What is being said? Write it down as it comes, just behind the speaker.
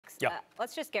Yeah.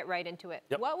 Let's just get right into it.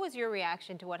 Yep. What was your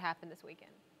reaction to what happened this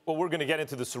weekend? Well, we're going to get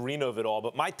into the Serena of it all,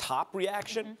 but my top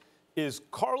reaction is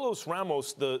Carlos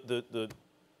Ramos, the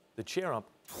chair ump,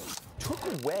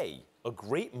 took away a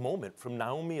great moment from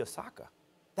Naomi Osaka.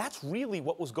 That's really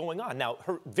what was going on. Now,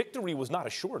 her victory was not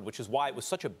assured, which is why it was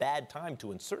such a bad time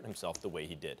to insert himself the way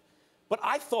he did. But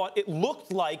I thought it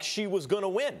looked like she was going to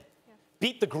win. Yeah.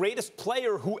 Beat the greatest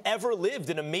player who ever lived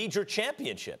in a major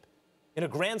championship, in a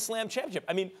Grand Slam championship.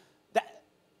 I mean,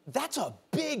 that's a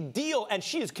big deal, and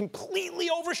she is completely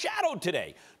overshadowed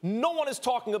today. No one is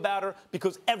talking about her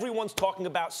because everyone's talking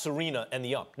about Serena and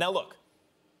the ump. Now, look.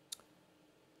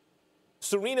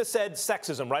 Serena said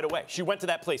sexism right away. She went to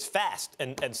that place fast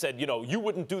and said, you know, you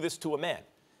wouldn't do this to a man.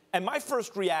 And my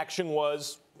first reaction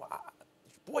was,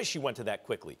 boy, she went to that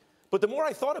quickly. But the more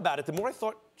I thought about it, the more I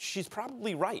thought she's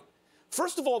probably right.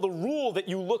 First of all, the rule that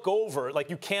you look over, like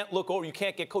you can't look over, you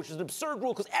can't get coached, is an absurd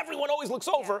rule because everyone always looks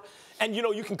over. And, you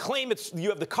know, you can claim you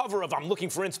have the cover of I'm looking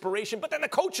for inspiration, but then the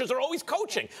coaches are always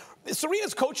coaching.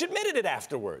 Serena's coach admitted it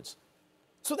afterwards.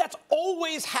 So that's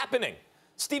always happening.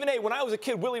 Stephen A., when I was a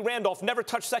kid, Willie Randolph never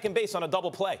touched second base on a double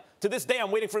play. To this day,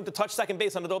 I'm waiting for him to touch second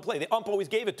base on a double play. The ump always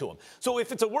gave it to him. So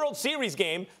if it's a World Series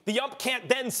game, the ump can't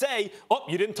then say, oh,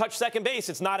 you didn't touch second base,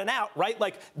 it's not an out, right?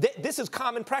 Like, this is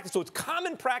common practice. So it's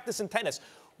common practice in tennis.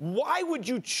 Why would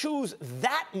you choose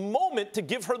that moment to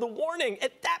give her the warning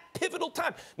at that pivotal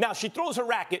time? Now, she throws her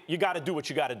racket. You got to do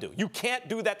what you got to do. You can't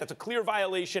do that. That's a clear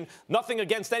violation. Nothing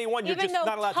against anyone. You're just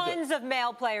not allowed to do it. Even though tons of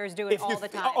male players do it all the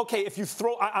time. Okay, if you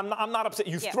throw, I'm not upset.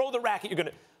 You throw the racket, you're going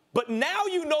to. But now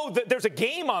you know that there's a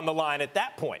game on the line at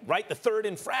that point, right? The third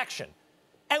infraction.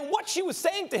 And what she was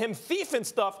saying to him, thief and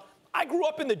stuff, I grew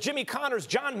up in the Jimmy Connors,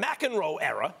 John McEnroe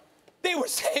era. They were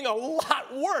saying a lot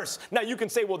worse. Now, you can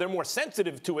say, well, they're more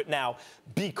sensitive to it now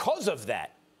because of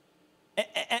that.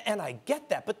 And I get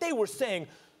that. But they were saying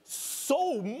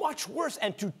so much worse.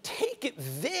 And to take it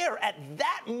there at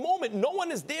that moment, no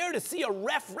one is there to see a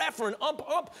ref or an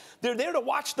ump. They're there to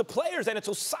watch the players. And it's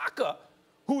Osaka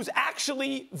who's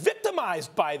actually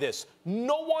victimized by this.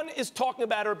 No one is talking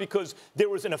about her because there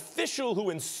was an official who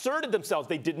inserted themselves.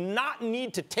 They did not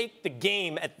need to take the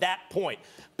game at that point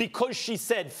because she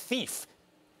said thief.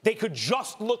 They could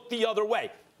just look the other way.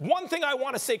 One thing I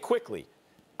want to say quickly,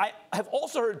 I have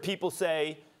also heard people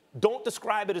say, don't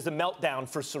describe it as a meltdown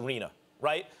for Serena,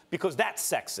 right? Because that's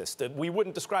sexist. We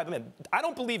wouldn't describe them. I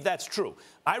don't believe that's true.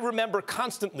 I remember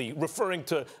constantly referring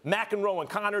to McEnroe and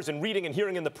Connors and reading and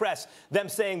hearing in the press them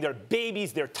saying they're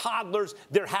babies, they're toddlers,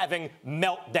 they're having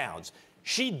meltdowns.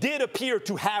 She did appear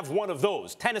to have one of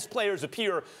those. Tennis players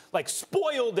appear like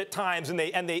spoiled at times, and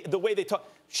the way they talk.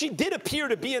 She did appear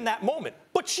to be in that moment,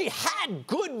 but she had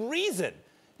good reason.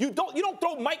 You don't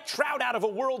throw Mike Trout out of a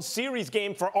World Series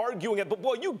game for arguing it, but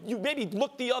boy, you maybe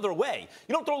look the other way.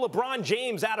 You don't throw LeBron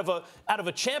James out of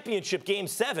a championship game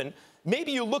 7.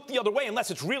 Maybe you look the other way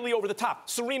unless it's really over the top.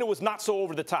 Serena was not so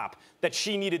over the top that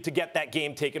she needed to get that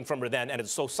game taken from her then, and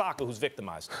it's Osaka who's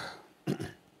victimized.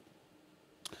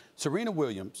 Serena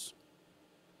Williams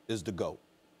is the GOAT.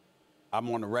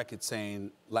 I'm on the record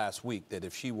saying last week that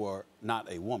if she were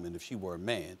not a woman, if she were a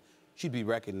man, she'd be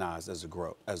recognized as the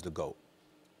GOAT.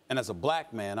 And as a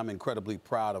black man, I'm incredibly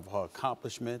proud of her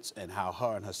accomplishments and how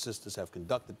her and her sisters have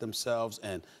conducted themselves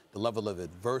and the level of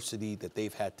adversity that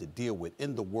they've had to deal with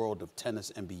in the world of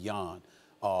tennis and beyond.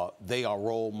 They are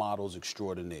role models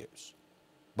extraordinaires.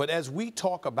 But as we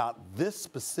talk about this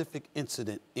specific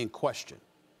incident in question,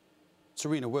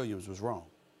 Serena Williams was wrong.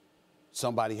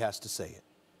 Somebody has to say it,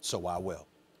 so I will.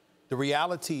 The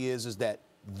reality is that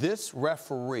this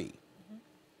referee,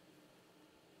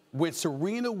 when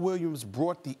Serena Williams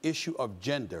brought the issue of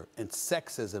gender and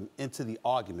sexism into the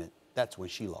argument, that's when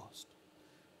she lost.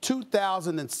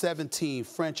 2017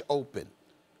 French Open,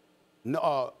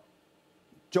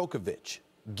 Djokovic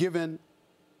given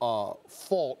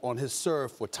fault on his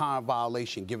serve for time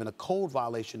violation, given a code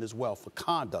violation as well for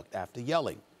conduct after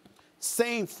yelling.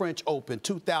 Same French Open,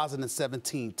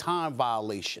 2017 time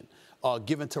violation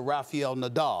given to Rafael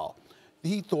Nadal.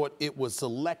 He thought it was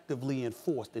selectively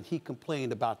enforced, and he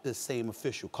complained about this same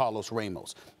official, Carlos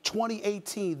Ramos.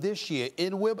 2018, this year,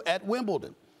 at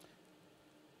Wimbledon,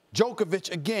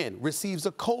 Djokovic again receives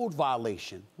a code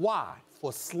violation. Why?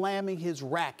 For slamming his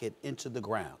racket into the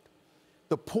ground.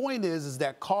 The point is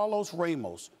that Carlos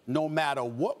Ramos, no matter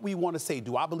what we want to say,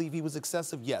 do I believe he was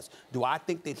excessive? Yes. Do I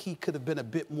think that he could have been a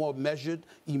bit more measured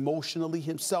emotionally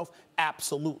himself?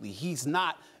 Absolutely. He's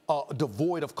not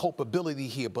devoid of culpability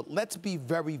here, but let's be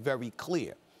very, very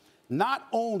clear. Not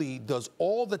only does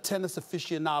all the tennis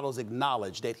aficionados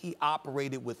acknowledge that he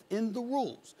operated within the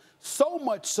rules, So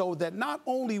much so that not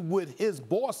only would his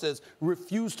bosses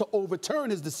refuse to overturn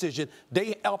his decision,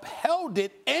 they upheld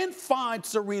it and fined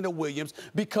Serena Williams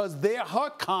because her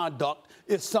conduct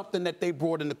is something that they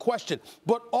brought into question.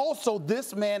 But also,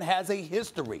 this man has a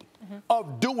history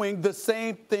of doing the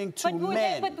same thing to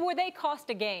men. But were they cost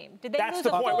a game? Did they That's lose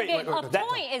the a point. full game? A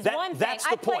point is one thing.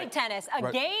 I played tennis.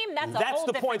 A game, that's a whole different deal. That's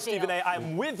the point, Stephen A.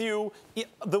 I'm with you.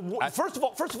 First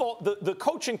of all, the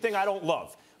coaching thing I don't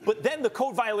love. But then the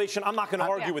code violation, I'm not going to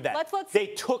argue with that. They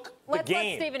took the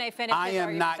game. Let Stephen A. finish I his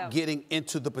am not argument, getting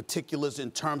into the particulars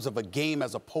in terms of a game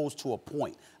as opposed to a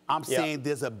point. I'm saying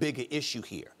there's a bigger issue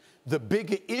here. The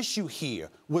bigger issue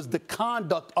here was the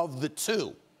conduct of the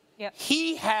two.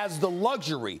 He has the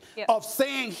luxury of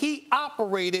saying he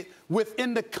operated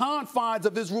within the confines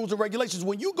of his rules and regulations.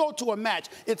 When you go to a match,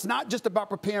 it's not just about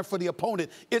preparing for the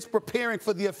opponent, it's preparing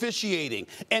for the officiating.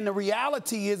 And the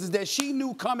reality is that she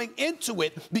knew coming into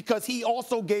it, because he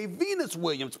also gave Venus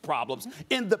Williams problems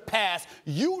in the past.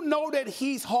 You know that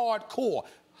he's hardcore.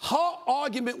 Her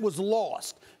argument was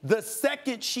lost the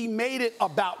second she made it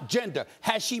about gender.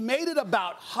 Had she made it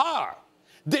about her,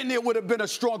 then there would have been a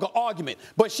stronger argument.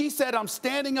 But she said, I'm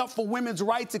standing up for women's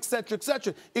rights, et cetera, et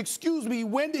cetera. Excuse me,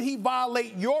 when did he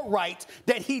violate your rights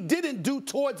that he didn't do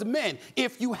towards men?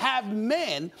 If you have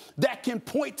men that can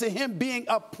point to him being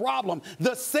a problem,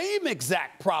 the same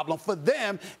exact problem for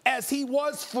them as he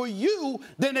was for you,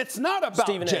 then it's not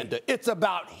about gender. It's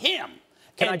about him.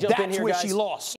 Can I jump in here, that's where guys? she lost.